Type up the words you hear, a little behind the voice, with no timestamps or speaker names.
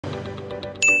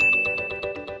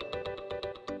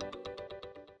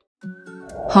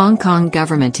Hong Kong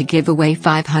government to give away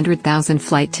 500,000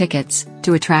 flight tickets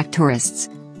to attract tourists.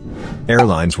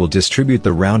 Airlines will distribute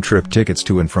the round-trip tickets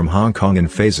to and from Hong Kong in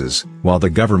phases, while the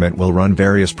government will run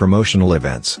various promotional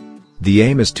events. The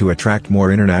aim is to attract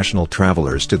more international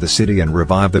travelers to the city and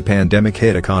revive the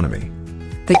pandemic-hit economy.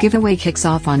 The giveaway kicks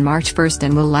off on March 1st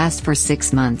and will last for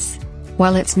 6 months.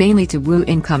 While it's mainly to woo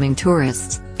incoming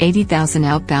tourists, 80,000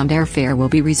 outbound airfare will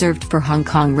be reserved for Hong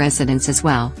Kong residents as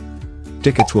well.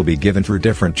 Tickets will be given through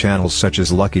different channels such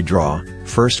as lucky draw,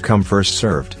 first come first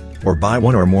served, or buy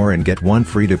one or more and get one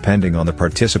free depending on the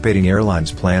participating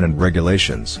airline's plan and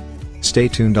regulations. Stay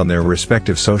tuned on their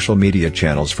respective social media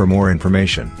channels for more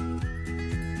information.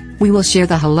 We will share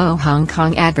the Hello Hong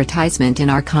Kong advertisement in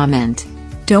our comment.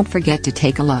 Don't forget to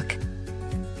take a look.